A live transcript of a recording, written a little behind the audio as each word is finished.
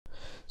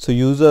So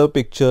user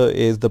picture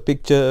is the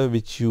picture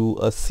which you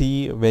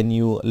see when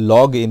you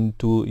log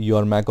into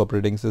your Mac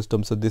operating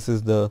system. So this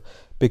is the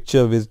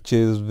picture which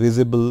is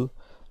visible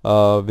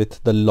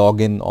with the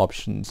login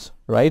options,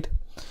 right?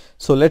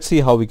 So let's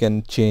see how we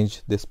can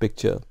change this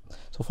picture.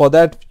 So for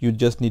that, you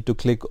just need to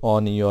click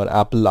on your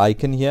Apple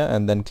icon here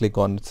and then click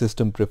on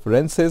System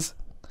Preferences,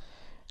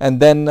 and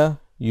then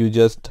you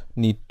just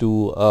need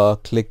to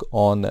click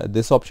on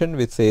this option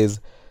which says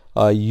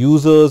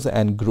Users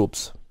and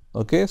Groups.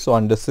 Okay, so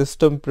under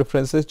System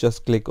Preferences,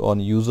 just click on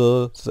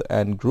Users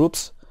and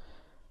Groups,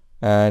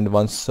 and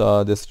once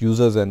this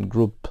Users and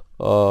Group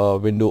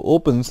window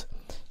opens,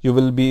 you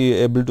will be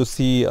able to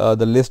see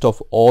the list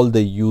of all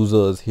the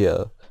users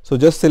here. So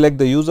just select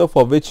the user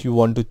for which you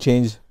want to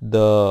change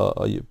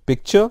the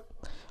picture.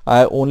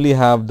 I only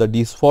have the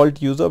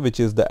default user, which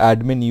is the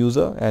admin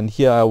user, and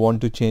here I want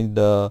to change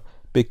the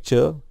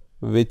picture,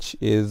 which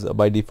is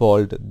by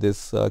default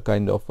this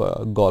kind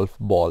of golf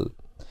ball.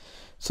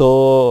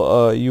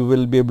 So you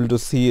will be able to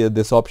see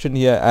this option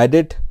here,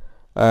 edit,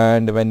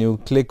 and when you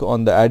click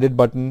on the edit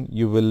button,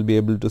 you will be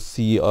able to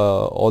see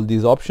all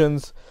these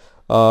options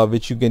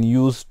which you can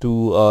use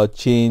to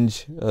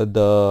change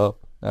the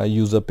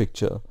user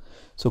picture.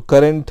 So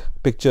current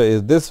picture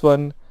is this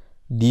one.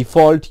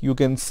 Default, you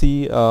can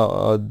see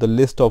the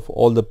list of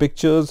all the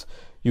pictures.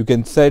 You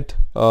can set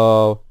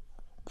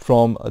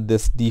from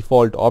this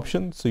default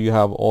option. So you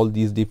have all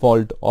these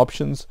default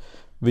options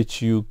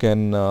which you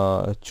can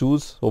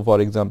choose. So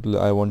for example,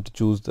 I want to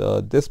choose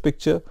this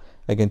picture.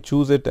 I can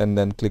choose it and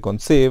then click on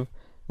save,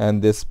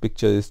 and this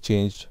picture is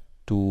changed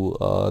to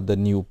the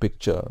new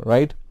picture,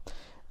 right?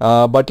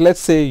 But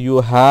let's say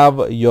you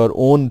have your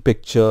own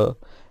picture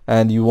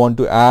and you want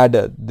to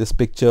add this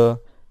picture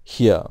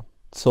here.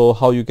 So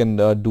how you can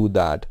do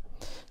that?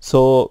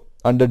 So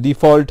under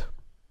default,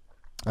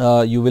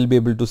 you will be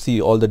able to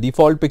see all the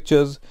default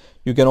pictures.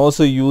 You can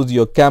also use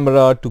your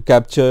camera to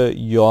capture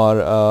your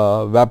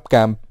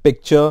webcam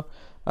picture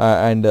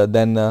and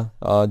then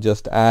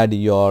just add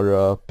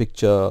your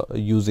picture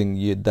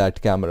using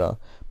that camera.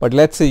 But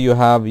let's say you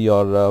have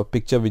your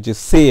picture which is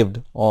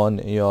saved on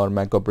your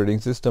Mac operating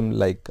system,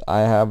 like I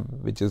have,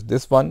 which is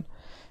this one,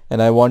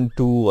 and I want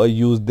to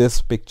use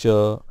this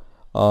picture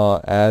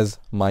as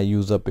my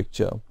user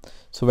picture.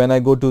 So when I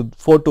go to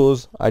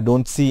photos, I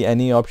don't see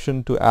any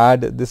option to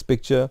add this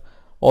picture.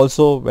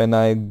 Also when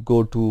I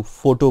go to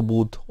photo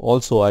booth,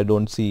 also I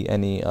don't see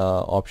any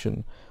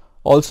option.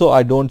 Also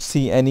I don't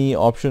see any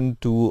option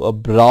to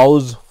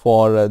browse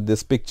for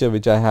this picture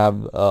which I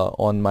have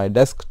on my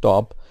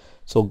desktop,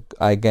 so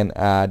I can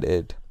add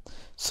it.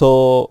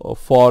 So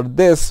for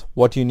this,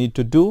 what you need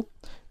to do,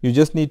 you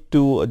just need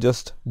to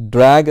just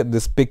drag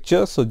this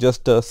picture. So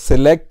just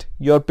select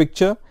your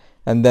picture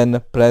and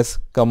then press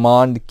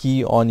Command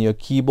key on your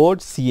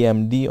keyboard,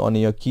 CMD on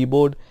your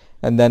keyboard,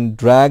 and then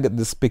drag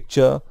this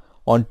picture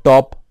on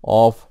top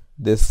of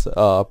this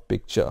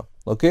picture.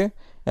 Okay,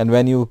 and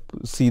when you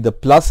see the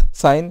plus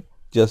sign,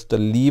 just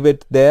leave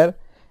it there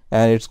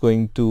and it's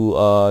going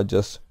to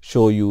just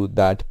show you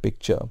that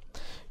picture.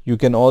 You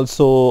can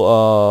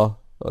also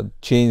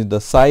change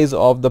the size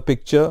of the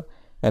picture,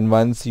 and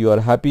once you are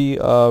happy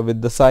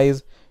with the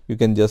size, you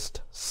can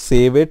just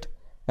save it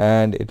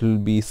and it will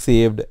be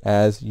saved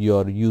as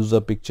your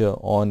user picture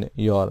on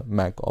your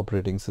Mac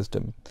operating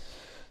system.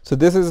 So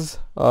this is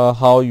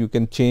how you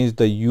can change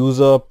the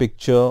user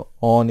picture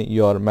on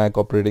your Mac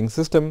operating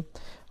system.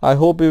 I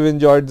hope you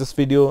enjoyed this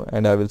video,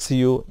 and I will see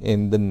you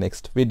in the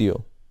next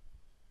video.